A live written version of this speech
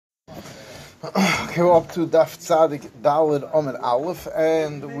Okay, we're up to Daf Tzadik Dalid Amid Aleph,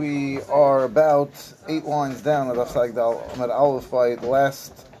 and we are about 8 lines down at Daf Tzadik Dalid Amid Aleph by the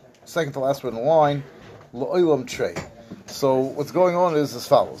second to last word in the line, L'olam Trey. So what's going on is as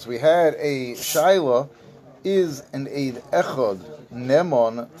follows. We had a Shaila, is an Eid Echad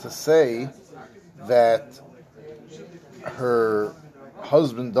Nemon to say that her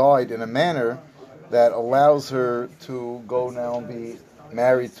husband died in a manner that allows her to go now and be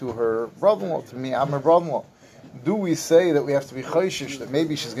married to her brother-in-law, to me, I'm her brother-in-law. Do we say that we have to be chayshish, that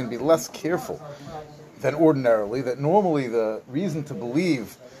maybe she's going to be less careful than ordinarily, that normally the reason to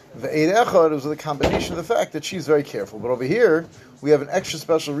believe the Eid Echad is the combination of the fact that she's very careful. But over here, we have an extra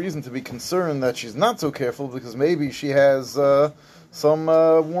special reason to be concerned that she's not so careful because maybe she has some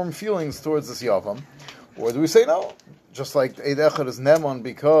warm feelings towards this Yavam. Or do we say no? Just like the Eid Echad is Nemon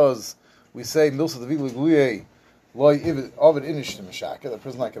because we say Milsa David Legluye the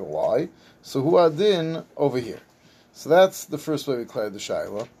person's not going to lie. So who adin over here? So that's the first way we cleared the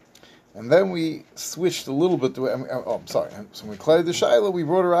Shaila. And then we switched a little bit to So when we cleared the Shaila, we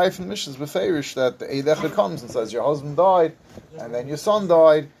brought a eye from the Mishnah's Beferish that the Eid Echad comes and says your husband died, and then your son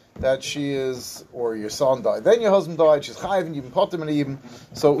died, that she is, or your son died, then your husband died, she's chayiv and even potim and even.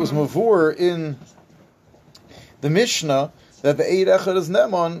 So it was mavur in the Mishnah that the Eid Echad is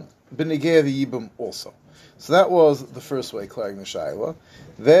Neman b'negei the Yibum also. So that was the first way clearing the Shaila.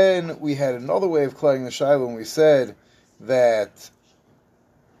 Then we had another way of clearing the Shaila when we said that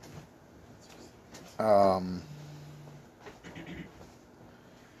that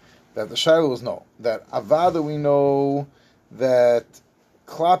the Shaila was no. That Avada we know that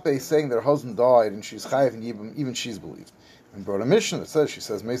Klape saying that her husband died and she's chayiv and yibum, even she's believed. And brought a mission that says, she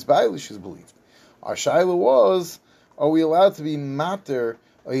says, Meis Bailey, she's believed. Our Shaila was, are we allowed to be mater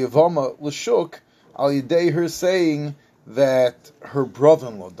a Yavama L'shuk al yidei her saying that her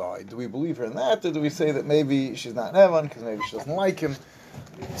brother-in-law died? Do we believe her in that, or do we say that maybe she's not Nevan because maybe she doesn't like him?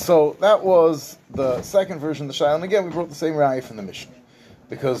 So that was the second version of the Shaila. And again, we brought the same raya from the Mishnah.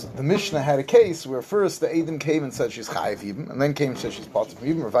 Because the Mishnah had a case where first the Eidim came and said she's Chayiv Yibum, and then came and said she's Potim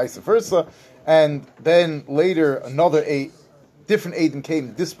Yibum, or vice versa, and then later another different Eidim came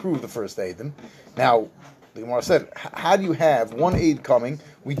and disproved the first Eidim. Now, the Gemara said, how do you have one Eid coming,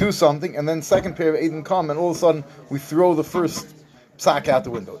 we do something, and then second pair of Eidim come, and all of a sudden we throw the first psak out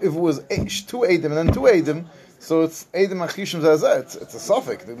the window? If it was two Eidim and then two Eidim, so it's Eidim Achishim Zazeh, it's a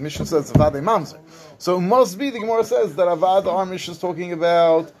suffix. The Mishnah says it's Avadei Mamzer. So it must be, the Gemara says, that Avad, our Mishnah is talking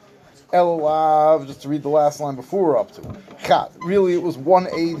about Elulav, just to read the last line before we're up to. Chad. Really, it was one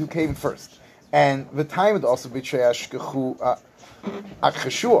Eid who came first. And the time would also be Treashkechu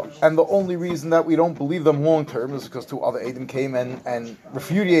and the only reason that we don't believe them long term is because two other Eidim came and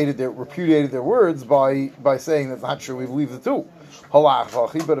repudiated their words by saying that's not true, we believe the two.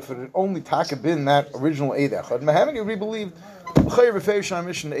 But if it had only taka been that original Eid Echad, Mehaman would be believed.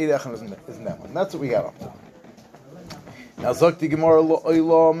 Mission Eid Echad is Neman. That's what we got up to. Now Zakti Gemara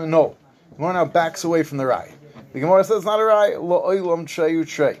Lo'olam, no. Gemara now backs away from the Rai. The Gemara says it's not a Rai. Lo'olam Treyu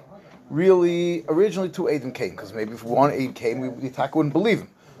Trey. Really, originally two Eidim came, because maybe if one Eid came, the attacker wouldn't believe him.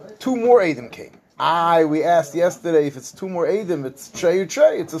 Two more Eidim came. We asked yesterday if it's two more Eidim, it's Treyu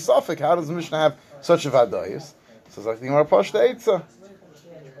Trey, it's a suffix. How does the Mishnah have such a vadayis? So it's like the Gemara Pashta Eitzah.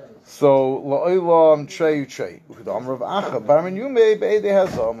 So, La'olam Treyu Trey. Uchadam Rav Acha, Barman Yume Be'edei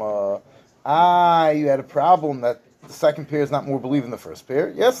Hazama. You had a problem that the second pair is not more believed than the first pair.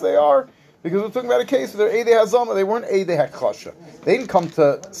 Yes, they are. Because we're talking about a case where they're Eidei Hazama, they weren't Eidei HaKasha. They didn't come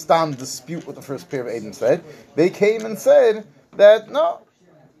to stam dispute what the first pair of Eidim said. They came and said that, no,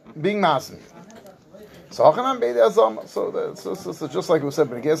 being Masim. So Hachanam Eidei Hazama. So just like we said,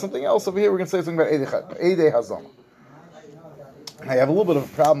 but again, something else over here, we're going to say something about Eidei Hazama. I have a little bit of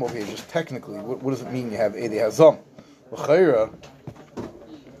a problem over here, just technically. What does it mean you have Eidei Hazama? L'chaira,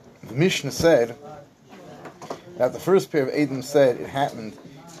 the Mishnah said that the first pair of Eidim said it happened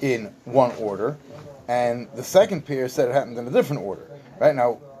in one order, and the second pair said it happened in a different order. Right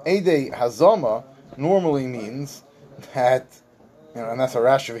now, Eidei Hazama normally means that, and that's how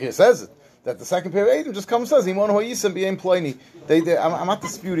Rashi over here says it, that the second pair of Eidim just comes and says, "Imon hoyisem b'yein pliny." I'm not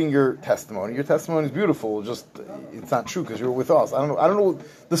disputing your testimony. Your testimony is beautiful. Just it's not true because you're with us. I don't know.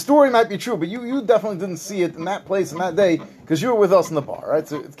 The story might be true, but you definitely didn't see it in that place in that day because you were with us in the bar, right?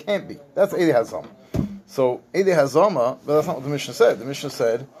 So it can't be. That's Eidei Hazama. So, Eidei Hazama, but that's not what the Mishnah said. The Mishnah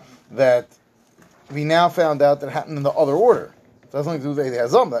said that we now found out that it happened in the other order. So that's nothing to do with Eidei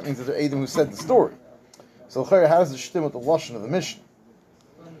Hazama. That means that they're Eidim who said the story. So, how does it shtim with the Lashon of the Mishnah?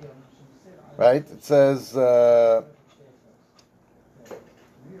 Right? It says, Omel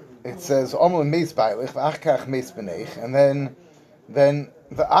Meis Bailich, V'achkach Meis B'neich, and then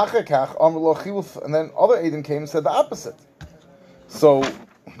the achakach amr lo chiluf, and then other Eidim came and said the opposite. So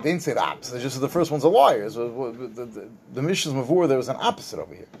they didn't say the opposite. It's just the first one's a liar. So the Mishnah's Mavur, there was an opposite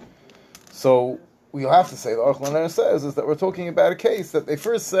over here. So we'll have to say, the Aruch LaNer says, is that we're talking about a case that they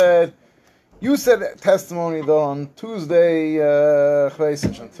first said, you said testimony that on Tuesday, Ches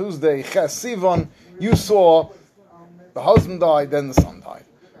Sivan, you saw the husband died, then the son died.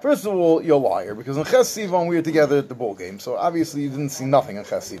 First of all, you're a liar, because on Ches Sivan we were together at the ball game, so obviously you didn't see nothing on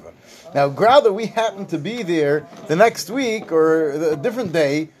Ches Sivan. Now, rather, we happened to be there the next week, or a different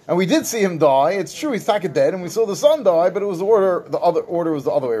day, and we did see him die. It's true, he's taka dead, and we saw the son die, but it was the other order was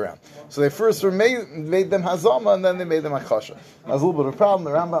the other way around. So they first made them Hazama, and then they made them Akasha. Now, there's a little bit of a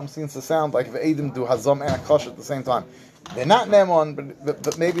problem. The Rambam seems to sound like if Eidim do Hazam and Akasha at the same time. They're not Nemon,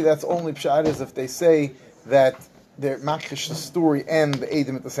 but maybe that's only Pshat is if they say that they're makrish the story and the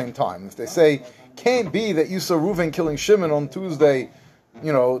Eidim at the same time. If they say, can't be that you saw Reuven killing Shimon on Tuesday the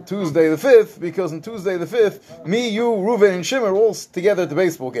 5th, because on Tuesday the 5th, me, you, Reuven, and Shimon are all together at the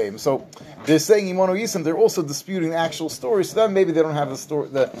baseball game. So they're saying Imanu Yisem, they're also disputing the actual story, so then maybe they don't have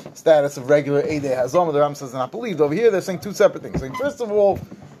the status of regular Eidei Hazam. The Ram says they're not believed. Over here, they're saying two separate things. Saying, first of all,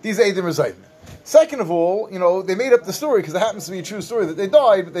 these Eidim reside. Second of all, they made up the story because it happens to be a true story that they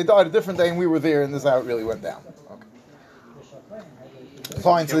died, but they died a different day and we were there, and this is how it really went down.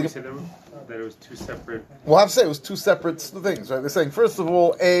 Fine. So that it was two separate. We'll have to say it was two separate things, right? They're saying, first of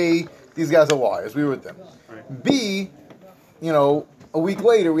all, A, these guys are liars. We were with them. Right. B, a week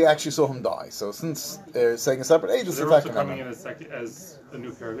later, we actually saw him die. So since they're saying a separate age, they're also coming in as a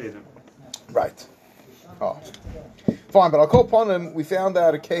new pair of Eidim. Right. Oh. Fine, but I'll call upon him. We found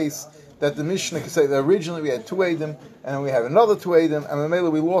out a case that the Mishnah could say that originally we had two Eidim, and then we had another two Eidim, and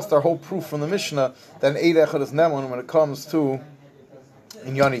then we lost our whole proof from the Mishnah that an Eid Echad is Nemon when it comes to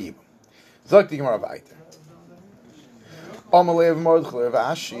in Yoni Yibum. Zok the Gemara Vayter. Amalei of Mordechai of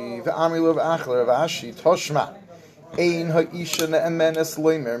Ashi, ve'Amri of Achler of Ashi, Toshma. Ein ha'isha ne'emenes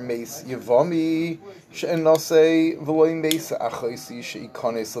loimer meis yevami, she'en nosei v'loi meisa achoisi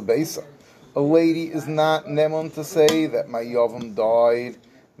she'ikones lebeisa. A lady is not nemon to say that my yavam died,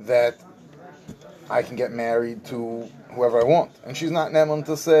 that I can get married to whoever I want. And she's not nemon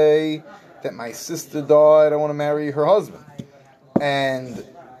to say that my sister died, I want to marry her husband. And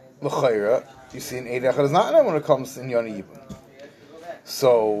l'chayra, you see, an Eid Echad is not when it comes in Yoni Yibum.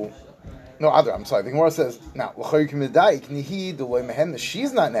 So, I'm sorry. The Gemara says now l'chayra k'medayik nihi d'loy mehem.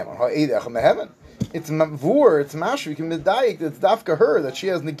 She's not neman. Ha Eid Echad mehem. It's mavur. It's mashri k'medayik. It's dafka her that she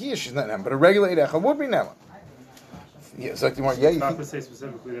has negiah. She's not neman. But a regular Eid Echad would be neman. Yeah, so the Gemara. Yeah, not to say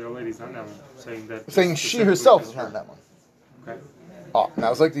specifically that a lady's not neman. Saying she herself is not neman. Okay. Now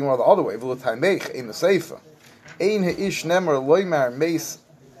it's like the Gemara the other way. V'l'taymeich in the seifa. Ein ha'ish nemer loymar meis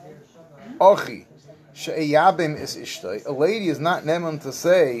ochi she'eyabim is ishtay. A lady is not neman to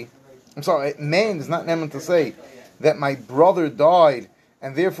say, a man is not neman to say that my brother died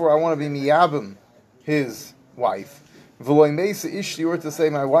and therefore I want to be miyabim his wife. V'loy meisa ishti, or to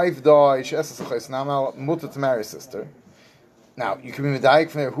say my wife died, she'esas achayis, now I'm not mutter to marry a sister. Now, you can be medayik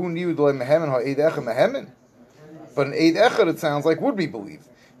from there, who knew d'loy mehemen ha'eid echad mehemen? But an eid echad, it sounds like, would be believed.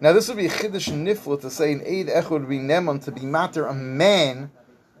 Now, this would be a chiddush nifla to say an Eid Echad would be neman to be matter a man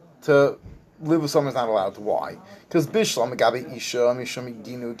to live with someone who's not allowed to. Why? Because bishlam megabe isha misham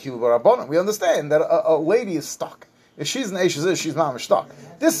ginu kilu barabonim. We understand that a lady is stuck. If she's an Eishes, she's not stuck.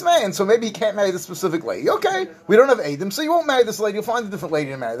 This man, so maybe he can't marry this specific lady. Okay, we don't have Eidim, so you won't marry this lady. You'll find a different lady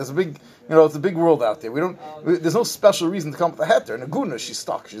to marry. There's a big, it's a big world out there. There's no special reason to come with a heter. And a guna, she's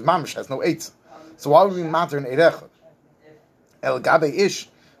stuck. She's mamish, has no eitz. So why would we matter an Eid Echad? El gabe ish.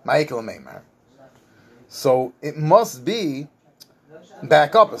 So it must be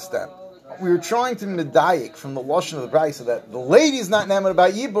back up a step. We were trying to medayik from the lashon of the brayso that the lady is not neman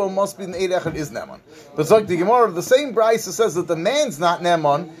about yibum, must be an Eid Echad is neman. But it's like the Gemara, the same brayso says that the man's not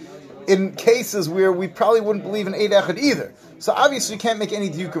neman in cases where we probably wouldn't believe in Eid Echad either. So obviously you can't make any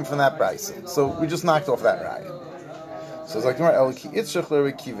dukum from that brayso. So we just knocked off that raya. So it's like the Gemara, Elki itzrich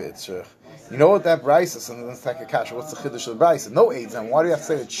l'rekiva itzrich. You know what that Bryce is? And then it's like a kasha. What's the chiddush of the Bryce? No aids. And why do you have to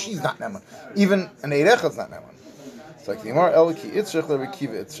say that she's not neman? Even an Eid Echad is not neman. It's like the Gemara Elki Itzrich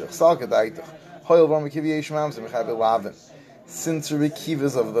LeRekiva Itzrich Salka Daitach Hoyel Bar Mekiva Yeshmam Zemechaveh Lavin. Since Rekiva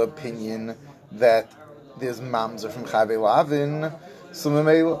is of the opinion that there's mamzer from Chaveh Lavin, so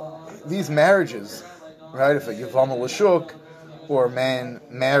these marriages, right? If a Yavam Lashuk or a man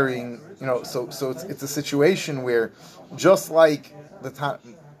marrying, so it's a situation where just like the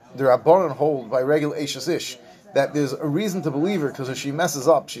Rabbanon hold by regular Eishes Ish, that there's a reason to believe her because if she messes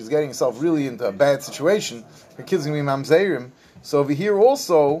up, she's getting herself really into a bad situation. Her kids are going to be mamzerim. So over here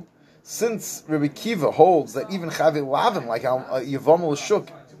also, since Rabbi Kiva holds that even Chavi Lavim, like how Yavam L'Shuk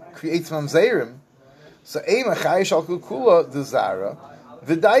creates Mamzerim, so Eima Chayish Al Kukula Dezara,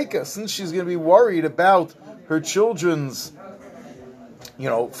 Vidaika, since she's going to be worried about her children's,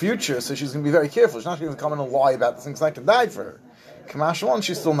 future, so she's going to be very careful. She's not going to come in and lie about the things not going to die for her. Kamash 1,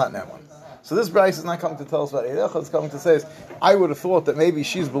 she's still not Neman. So this Bryce is not coming to tell us about Eid Echad, it's coming to say, I would have thought that maybe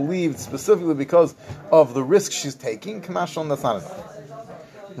she's believed specifically because of the risk she's taking. Kamash 1, that's not enough.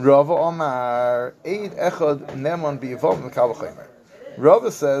 Rava Omar, Eid Echad Neman B'Yivam Mekal V'Chomer.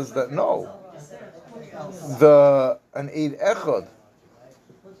 Rava says that no, an Eid Echad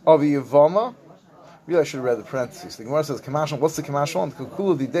of Yivama. Really, I should have read the parentheses. The Gemara says, "Kamashon." What's the Kamashon?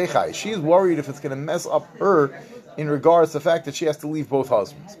 Kukula Didechai. She's worried if it's going to mess up her in regards to the fact that she has to leave both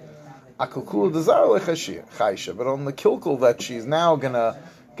husbands. Akukula Dezar Lechaysha. But on the kilkul that she's now gonna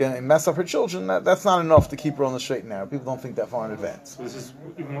mess up her children, that's not enough to keep her on the straight and narrow. People don't think that far in advance. So this is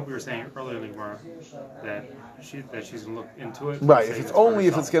even what we were saying earlier in the Gemara, that she's gonna look into it. Right. It's only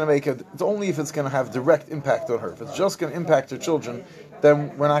if it's going to have direct impact on her. If it's just going to impact her children,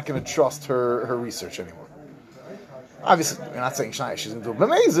 then we're not going to trust her research anymore. Obviously, we're not saying she's going to do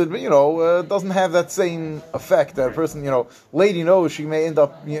b'mezid, but it doesn't have that same effect that a person, lady knows she may end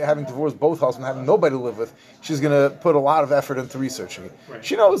up having divorced both husbands, having nobody to live with. She's going to put a lot of effort into researching it. Right.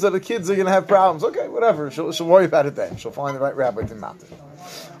 She knows that the kids are going to have problems. Okay, whatever. She'll worry about it then. She'll find the right rabbi to mount it.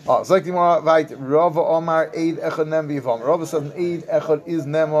 Rava Omar Eid Echad Nem B'Yavama. Rava says an Eid Echad is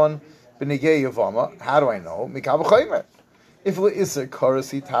Nemon B'Negei Yavama. How do I know? Mikal V'Chomer. If le'isser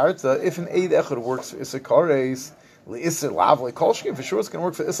kares he tarta, if an Eid Echad works for isser kares, le'isser lav le'kolshkin, for sure it's going to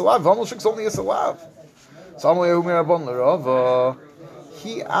work for isser lav. V'amol shik's only isser lav. So I'm like, Rabban l'Rava,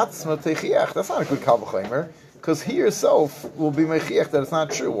 he atzma techiach. That's not a good kal v'chomer, because he herself will be mechiach that it's not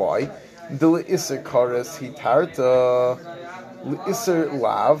true. Why? The le'isser kares he tarta, le'isser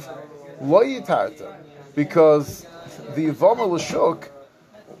lav lo yitarta, because the Yavama l'shuk,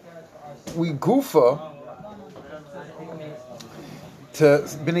 we gufa to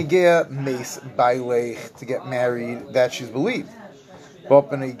Benegea Mace Bailech to get married, that she's believed. But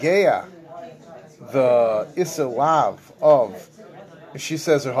Benegea, the Issa Lav of, if she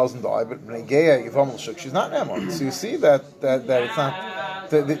says her husband died, but Benegea Yivam L'Shuk, she's not Nemon. So you see that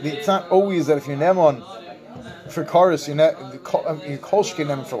it's not always that if you're Nemon for Karis, you're Kolshke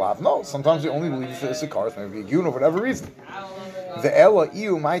Nemon for Lav. No, sometimes you only believe for Issa Karis, maybe a Yun or whatever reason. The Ella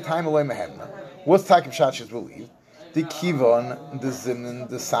Iu, my time Alay Mehemna. What's Takim Shat she's believed? The Kivon, the Zinin,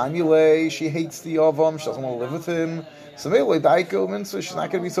 the Sanule, she hates the Yavam, she doesn't want to live with him. So she's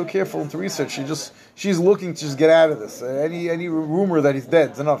not going to be so careful to research. She's looking to just get out of this. Any rumor that he's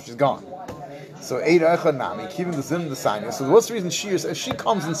dead is enough. She's gone. So Eid Echad Nami, Kivon, the Zinin, the Sanule. So what's the reason she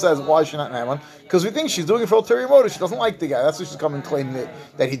comes and says why is she not Naaman? Because we think she's doing it for ulterior motive. She doesn't like the guy. That's why she's coming and claiming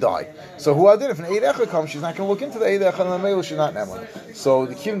that he died. So who I did? If an Eid Echad comes, she's not going to look into the Eid Echad Nami. She's not Naaman. So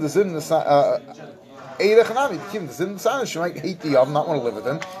the Kivon, the Zinin, the she might hate the Yav, not want to live with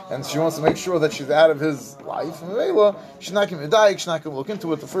him, and she wants to make sure that she's out of his life. And she's not going to die, she's not going to look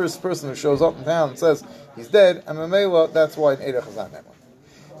into it. The first person who shows up in town and says he's dead, and Mamela, that's why an Eidach is not that one.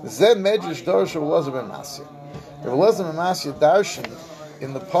 Zeh Medrash Darsh of Elazar ben Masya. Elazar ben Masya Darshan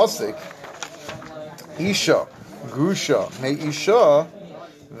in the Pasuk, Isha, Grusha, May Isha,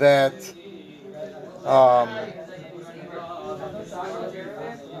 that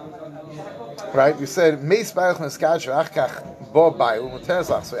right, we said meis bayach neskach achkach bo bayu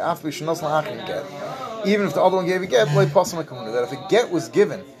mutezach. So after we shnos la'achim get, even if the other one gave a get, like pasam kumuna, that if a get was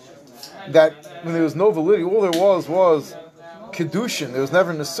given, that when there was no validity, all there was kedushin. There was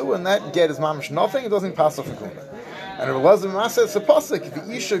never nesuah, and that get is mamish nothing. It doesn't pass off a kumuna. And Rav Elazar ben Masya, it's a pasuk. If the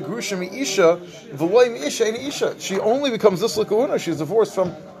isha grusha mi isha, v'loy mi isha ain't isha. She only becomes this l'kahuna. She's divorced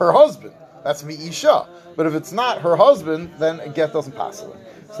from her husband. That's mi isha. But if it's not her husband, then a get doesn't pass away.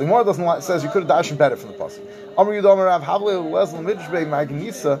 So the Gemara says you could have dashed better from the pasuk. Amar Yudam Rav Havle Lezel Midrash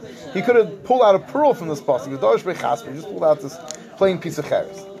Magnisa. He could have pulled out a pearl from this pasuk. He just pulled out this plain piece of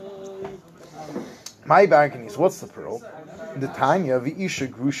cheres. My Barganis, what's the pearl? The Tanya v'isha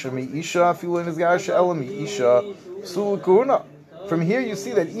grusha mi isha afilu nizgarisha ela mi isha sul kahuna. From here you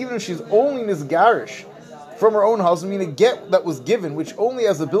see that even if she's only nizgarish from her own husband, meaning a get that was given, which only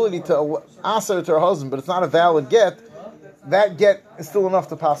has the ability to answer to her husband, but it's not a valid get, that get is still enough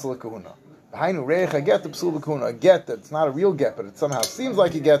to pass a kahuna. Hainu reich a get the psul kahuna, a get that's not a real get, but it somehow seems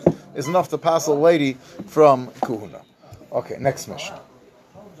like a get, is enough to pass a lady from kahuna. Okay, next mission.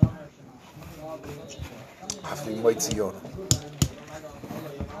 After you wait,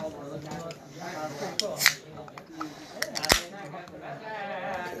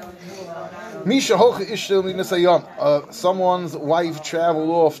 Misha hoche ishtel minasayam. Someone's wife traveled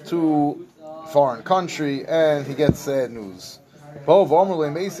off to foreign country and he gets sad news. I'm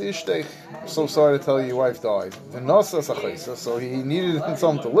so sorry to tell you your wife died. So he needed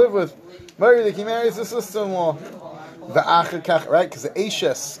someone to live with. He marries his sister-in-law. Right? Because the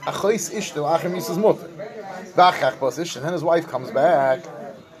Eishes, Achais Ishtel, Achim Yis's mutter. And then his wife comes back.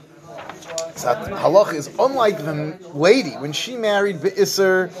 So halach is unlike the lady. When she married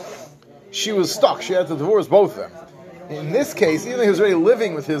Be'isser, she was stuck. She had to divorce both of them. In this case, even though he was already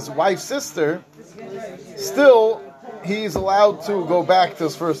living with his wife's sister, still he's allowed to go back to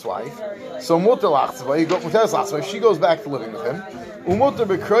his first wife. So mutter lachtzva, she goes back to living with him. Umutter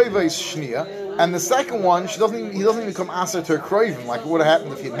bekroiva is shnia. And the second one, he doesn't even become aser to her kroivim, like it would have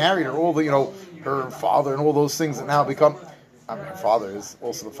happened if he had married her. All the, her father and all those things that now become. Her father is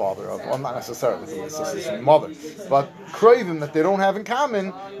also the father of, well, not necessarily, it's his mother, but kroivim that they don't have in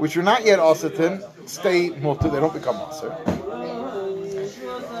common, which are not yet asertin, stay mutter, they don't become aser.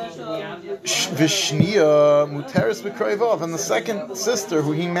 Vishnia muteris bekroivav, and the second sister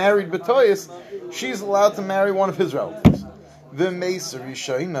who he married betoyis, she's allowed to marry one of his relatives. The Meiser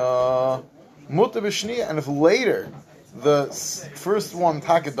Yishayna Mutter B'Shnia, and if later the first one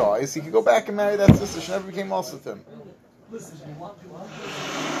Taka dies, he could go back and marry that sister. She never became also to him.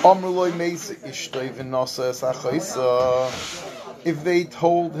 If they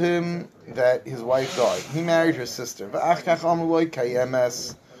told him that his wife died, he married her sister.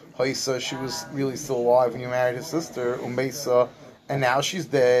 She was really still alive when you married his sister, and now she's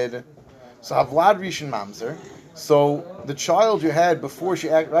dead. So Havlad Rishon Mamzer. So the child you had before she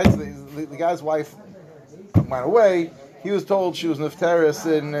acted, right? So the guy's wife went away. He was told she was Nefteris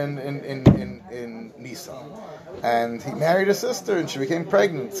in Nisan, and he married a sister, and she became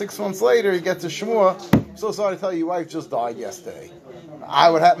pregnant. 6 months later, he gets a shmua. I'm so sorry to tell you, your wife just died yesterday.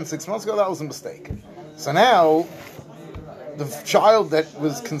 What happened 6 months ago? That was a mistake. So now, the child that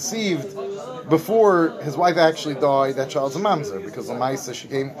was conceived before his wife actually died, that child's a mamzer, because the Maisa, she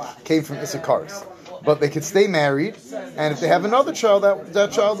came from Issachar. But they could stay married, and if they have another child,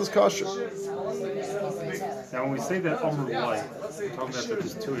 that child is kosher. Now, when we say that Amr Loi, we're talking about that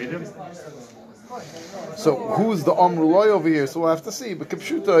there's two Edom. So, who's the Amr Loi over here? So we'll have to see. But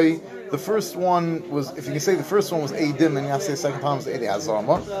Kipshutai, the first one was, if you can say the first one was Eidim, and you have to say the second time was Eidei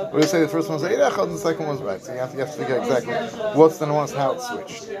Hazama, or you say the first one was Eidei Echad, and the second one was right. So you have to figure exactly what's the nuance and how it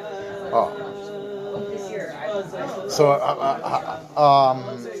switched. So,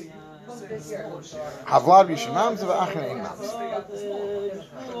 Havlad Rishon Mamzer v'Achron Ein Mamzer.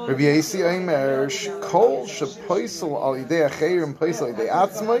 Rabbi Yossi Omer Kol shepoisel al yidei acherim poisel al yidei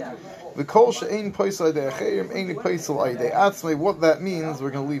atzmai v'kol she'ein poisel al yidei acherim ein poisel al yidei atzmai. What that means,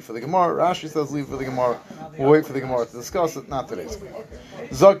 we're going to leave for the Gemara. Rashi says leave for the Gemara. We'll wait for the Gemara to discuss it. Not today's Gemara.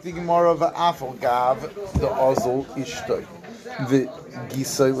 Zok the Gemara v'afal gav the ozol ishtoi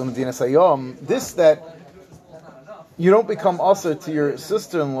v'gisay l'medina sayom. This that you don't become usher to your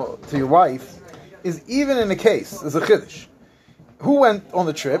sister-in-law, to your wife, is even in a case, is a chiddush. Who went on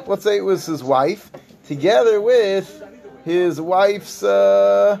the trip? Let's say it was his wife, together with his wife's,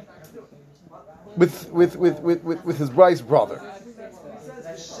 with his wife's brother.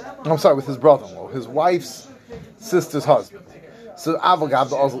 I'm sorry, with his brother-in-law, his wife's sister's husband. So, avogab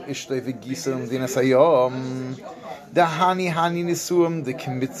the ozl ishtoi v'gisam dinasayom. The hani nisuam the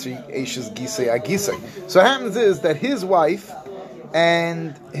kimitri eishes gisei agisei. So what happens is that his wife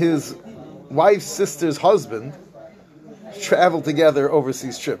and his wife's sister's husband traveled together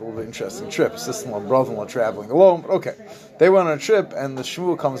overseas trip. A little bit interesting trip. Sister-in-law and brother-in-law traveling alone. But okay, they went on a trip, and the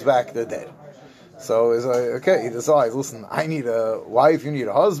shmuel comes back, they're dead. So he's like, okay, he decides, listen, I need a wife, you need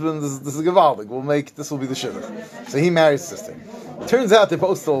a husband. This is gewaldig. This will be the shidduch. So he marries his sister. Turns out they're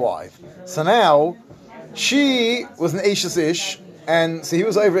both still alive. So now, she was an Eishes Ish, and so he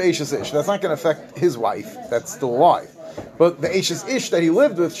was over Eishes Ish. That's not going to affect his wife, that's still alive. But the Eishes Ish that he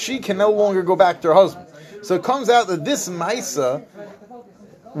lived with, she can no longer go back to her husband. So it comes out that this Maisa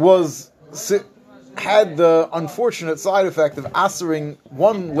had the unfortunate side effect of asering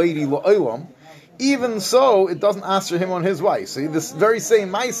one lady La'olam. Even so, it doesn't aser him on his wife. So this very same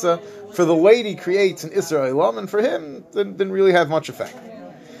Maisa, for the lady creates an Isra Olam, and for him, didn't really have much effect.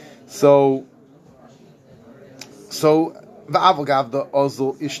 So the avagav the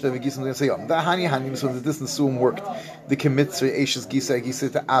ozol ishta v'gisam d'yasayom. The hani so that this nesum worked. The kemitzri eishes gisa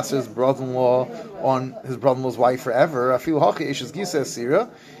to aser his brother-in-law on his brother-in-law's wife forever. I feel hachi eishes gisa asira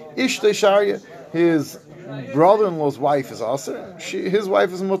ishta sharia. His brother-in-law's wife is aser. His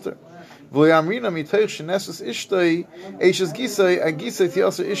wife is mutter. And we don't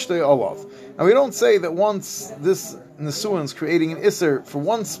say that once this Nesuin is creating an Isser for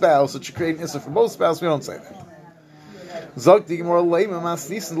one spouse, it should create an Isser for both spouses. We don't say that. Zog the Gemara Leima Mas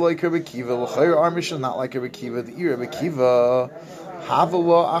Nisan like Rebbe Kiva. L'chayr our mission not like Rebbe Kiva. The Rebbe Kiva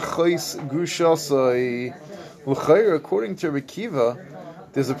Havala Achos Gushasai. L'chayr, according to Rebbe Kiva,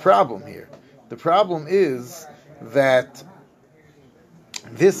 there's a problem here. The problem is that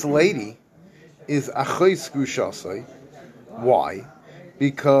this lady is Achos Gushasai. Why?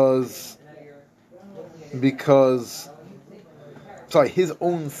 Because his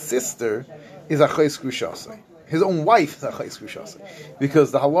own sister is Achos Gushasai. His own wife is Achos Gushasai.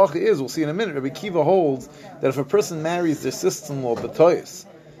 Because the halacha is, we'll see in a minute, Rabbi Kiva holds that if a person marries their sister-in-law B'toyis,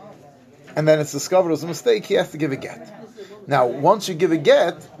 and then it's discovered it was a mistake, he has to give a get. Now, once you give a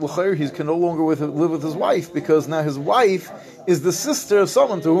get, l'chayr, he can no longer live with his wife, because now his wife is the sister of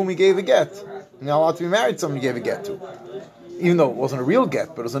someone to whom he gave a get. He's not allowed to be married to someone he gave a get to. Even though it wasn't a real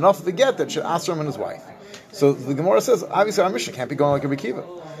get, but it was enough of the get that should answer him and his wife. So the Gemara says, obviously our mission can't be going like Rabbi Kiva.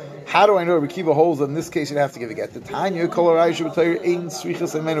 How do I know Rabbi Kiva holds that in this case you'd have to give a get? The Tanya, kol arayis b'Torah ein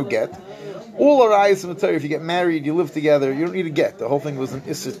srichas emenu get. All arayis in Torah, if you get married, you live together, you don't need a get. The whole thing was an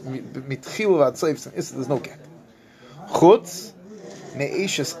isser, mitchil vad seifs, an isser, there's no get. Chutz,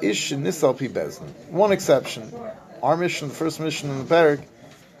 me'eshes ish nisal pi bezdin. One exception. Our mission, the first mission in the parak,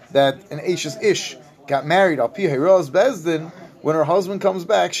 that an eshes ish got married, al pi heiros bezdin, when her husband comes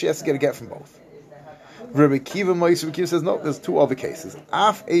back, she has to get a get from both. Rabbi Kiva says, no, there's two other cases.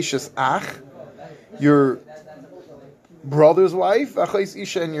 Af Eshes Ach, your brother's wife, Achais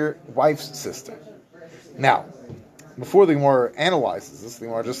Isha, and your wife's sister. Now, before the Gemara analyzes this, the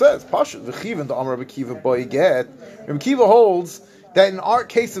Gemara just says, Pashat v'chivin to Amar Rabbi Kiva boy get. Rabbi Kiva holds that in our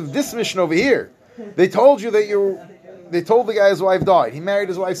case of this mission over here, they told you that they told the guy his wife died. He married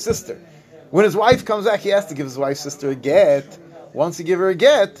his wife's sister. When his wife comes back, he has to give his wife's sister a get. Once you give her a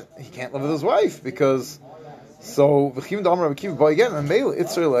get, he can't live with his wife because his wife is going to be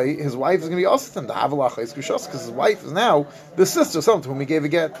Osatan to have a lachais kushas because his wife is now the sister of someone to whom he gave a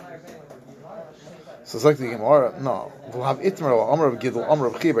get. So it's like the Gemara. No, we'll have Itmar Amar of Gidl Amar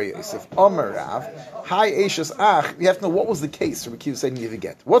of Chiba Yosef Amar Rav Hi Eishes Ach. You have to know what was the case. Rabbi Kiva said you give a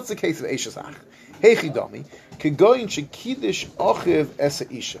get. What's the case of Eishes Ach? Heichidami Kegoyin Shekidish Achiv Esa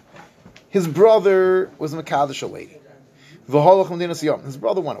Isha. His brother was a Mekadosh a lady. His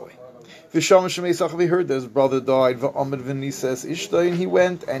brother went away. He heard that his brother died. And he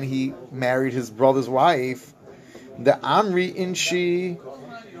went and he married his brother's wife, the Amri Inshi.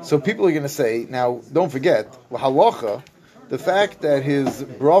 So people are going to say, now don't forget, halacha, the fact that his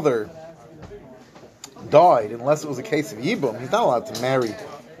brother died, unless it was a case of Yibum, he's not allowed to marry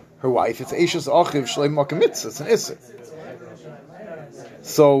her wife. It's Eishes Achiv Shleim Makamitz. It's an Isser.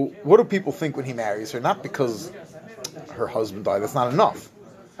 So what do people think when he marries her? Not because her husband died. That's not enough.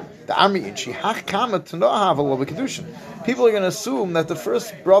 The Amri Inshi Hachkamat to not have a love of Kedushin. People are going to assume that the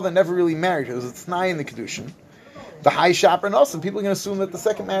first brother never really married her. It was a Tnai in the Kedushin. The High Shaper and us, and people are going to assume that the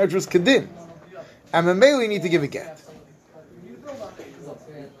second marriage was Kedin. And the male need to give a get.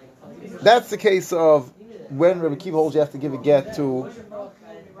 That's the case of when Rabbi Kiva holds you have to give a get to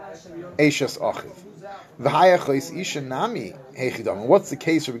Eishes Achiv. V'hayachos Isha Nami Heichidam. What's the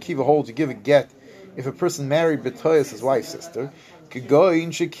case Rabbi Kiva holds you give a get if a person married B'toyas, his wife's sister, Kegoyin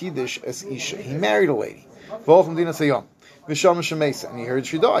Shekidish Es Isha. He married a lady. V'olchem Dina Sayom. V'sham Shemesa. And he heard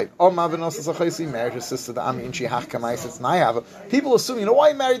she died. He married her sister, the Ami Inchi Hachkamais. It's Nayava. People assume, you know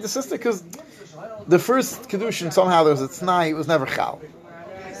why he married the sister? Because the first Kedushin, somehow there was a Tnai, it was never Chal.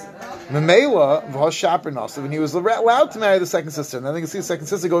 Memela, V'hosh Shaper Nasiv, and he was allowed to marry the second sister. And then they can see the second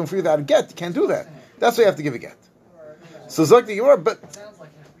sister going free without a get. You can't do that. That's why you have to give a get. So Zok the Gemara, but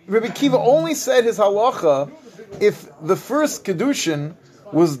Rabbi Kiva only said his halacha if the first Kedushin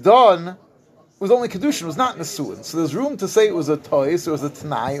was done, was only Kedushin, was not Nesuin. So there's room to say it was a Tois, it was a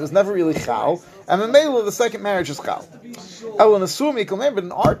Tanai, it was never really Chal, and the middle of the second marriage is Chal. But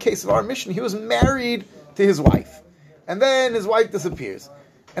in our case of our mission, he was married to his wife. And then his wife disappears.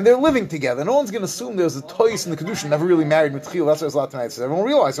 And they're living together. No one's going to assume there's a Tois in the Kedushin, never really married Mitchil. That's why there's a lot of tonight. So everyone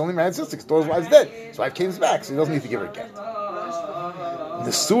realized he only married his sister because his wife's dead. His wife came back, so he doesn't need to give her a get.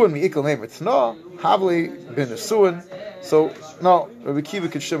 Nesuin mi'ikal neighbor Tna, Havli bin Nesuin. So, no, Rabbi Kiva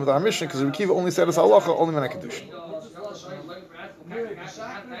could share with our mission because Rabbi Kiva only said as halacha, only when I Kedushin.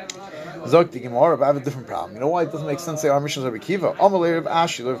 Zok the Gemara, but I have a different problem. You know why it doesn't make sense to say our mission is Rabbi Kiva? Amalei of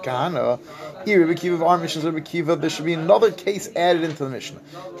Ashi, of Kahana. Here, Rabbi Kiva, our mission is Rabbi Kiva. There should be another case added into the mission.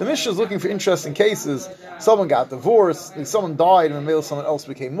 The mission is looking for interesting cases. Someone got divorced, someone died, and in the middle someone else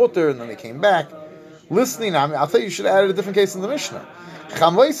became mutter, and then they came back. Listening, I'll tell you should add a different case in the Mishnah.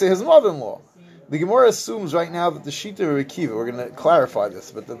 Chamoise, his mother-in-law. The Gemara assumes right now that the Shita of Rekiva, we're going to clarify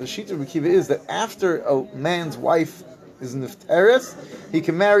this, but that the Shita of Rekiva is that after a man's wife is nifteres, he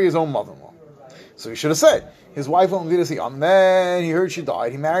can marry his own mother-in-law. So he should have said, his wife won't see, and then he heard she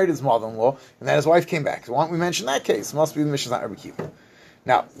died, he married his mother-in-law, and then his wife came back. So why don't we mention that case? It must be the Mishnah, not Rabbi Kiva.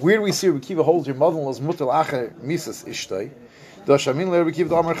 Now, where do we see Rabbi Kiva holds your mother-in-law's mutter lacher misas ishtay?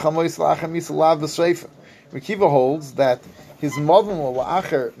 Rabbi Kiva holds that his mother-in-law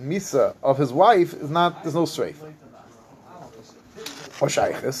la'acher misa of his wife is not, there's no streifa. Or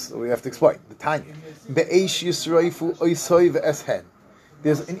shaykhis, we have to explain. The Tanya. Be'esh yisreifu oisoi ve'eshen.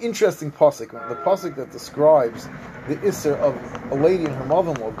 There's an interesting pasuk, the pasuk that describes the isser of a lady and her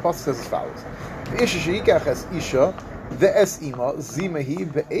mother-in-law. The pasuk says as follows: Be'esh sheikach es isha ve'es ima zimahi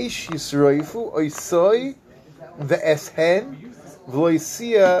be'esh yisreifu oisoi ve'eshen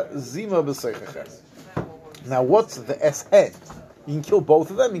v'loisia zima b'seichachem. Now, what's the eshen? You can kill both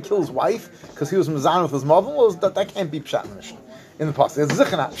of them. He kills his wife because he was mizan with his mother-in-law. That can't be pshat in the Mishnah. In the pasuk, there's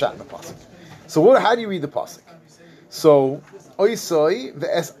zichanat pshat in the pasuk. So, how do you read the pasuk? So, oisoi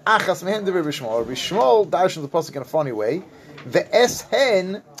ve'es achas mehen de Rabbi Shmuel. Rabbi Shmuel darshans the pasuk in a funny way.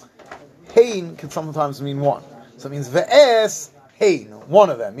 Ve'eshen hein can sometimes mean one. So it means ve'es hein, one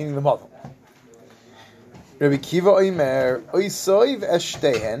of them, meaning the mother. Rabbi Kiva oimer oisoi ve'es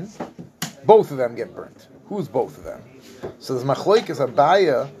shtehen. Both of them get burnt. Who's both of them? So there's Machlokes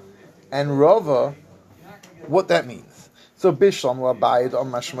Abaya and Rava, what that means. So Bishlam Labayid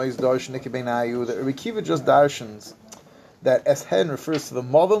on Mashmois Darsh Nikibenayu, that Rabbi Kiva just darshans that Eshen refers to the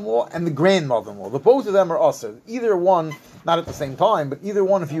mother-in-law and the grandmother-in-law. The both of them are also. Either one, not at the same time, but either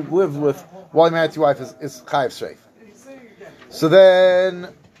one, if you live with while you married to your wife, is Chayiv Shreif. So then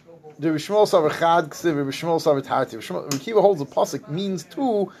the Rishmol Savar Chad Ksiv, Rishmol Savar Tarti. Rabbi Kiva holds a pasuk means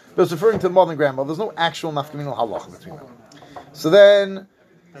two, but it's referring to the mother and grandmother. There's no actual nafkaminal halacha between them. So then,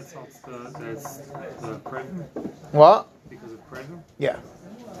 that's the pregnant. What? Because of pregnant. Yeah.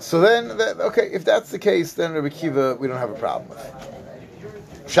 So then, okay, if that's the case, then Rabbi Kiva we don't have a problem with.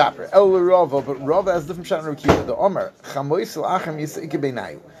 Shaper El Rava, but Rava has different shot in Rabbi Kiva. The Omer Chamois Lachem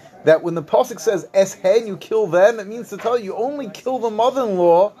Yisikebenayu. That when the pasuk says Eshen, you kill them, it means to tell you only kill the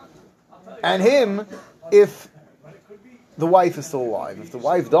mother-in-law and him if the wife is still alive. If the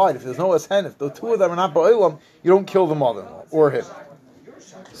wife died, if there's no Eshen, if the two of them are not Ba'ilam, you don't kill the mother-in-law or him.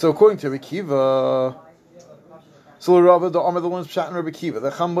 So according to Rabbi Kiva, so Rabbi the Omer the one's pshat in Rabbi Kiva,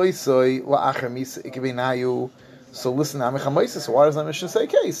 the Chamoisoi la'acher misa ikebenayu. So listen, I'm a Chamoisa. So why does that Mishnah say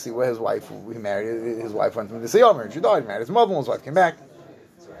case? See where his wife, he married, his wife went to the Yomer, she died, married his mother-in-law, his wife came back.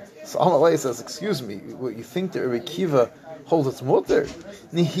 So Amalei says, excuse me, what you think that Rabbi Kiva holds its mutter?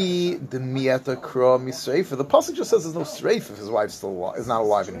 Nihi demiyata kra misreifa. The pasuk just says there's no streif if his wife is not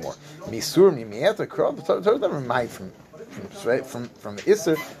alive anymore. Misur mi miyata kra. The Torah never mind from the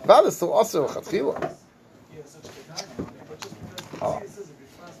iser. But it's still also chatchila.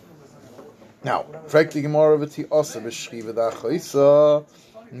 Now, frankly, Gemara v'ti asa b'shchiva da'choisa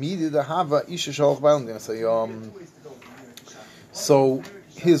midi da'hava isha shalach b'alim. So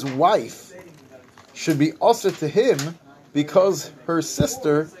his wife should be usher to him because her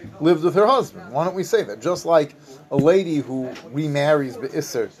sister lived with her husband. Why don't we say that? Just like a lady who remarries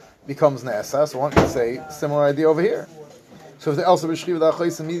be'isser becomes ne'esa, so why don't we say similar idea over here? So if the elsa b'shchiva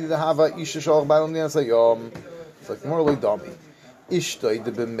da'choisa midi da'hava isha shalach b'alim, it's like more like dummy. Ishtay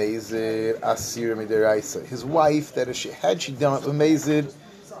de b'mezid asir midiraisa. His wife, that if she done it b'mezid,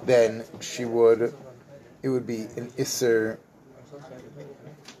 then it would be an isser.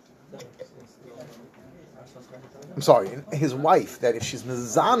 I'm sorry, his wife, that if she's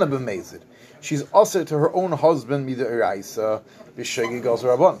mezana b'mezid, she's usher to her own husband midiraisa b'shegig goes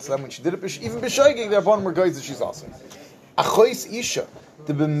rabban. So then when she did it, even b'shegig the rabban were guys that she's usher. Achois isha.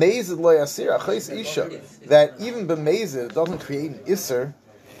 The b'mezid lo yasir achais isha, that even b'mezid doesn't create an iser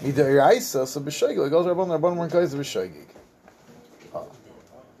midiraisa. So b'shogig it goes rabban weren't guys b'shogig.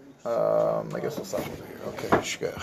 I guess we'll stop over here. Okay, shkech.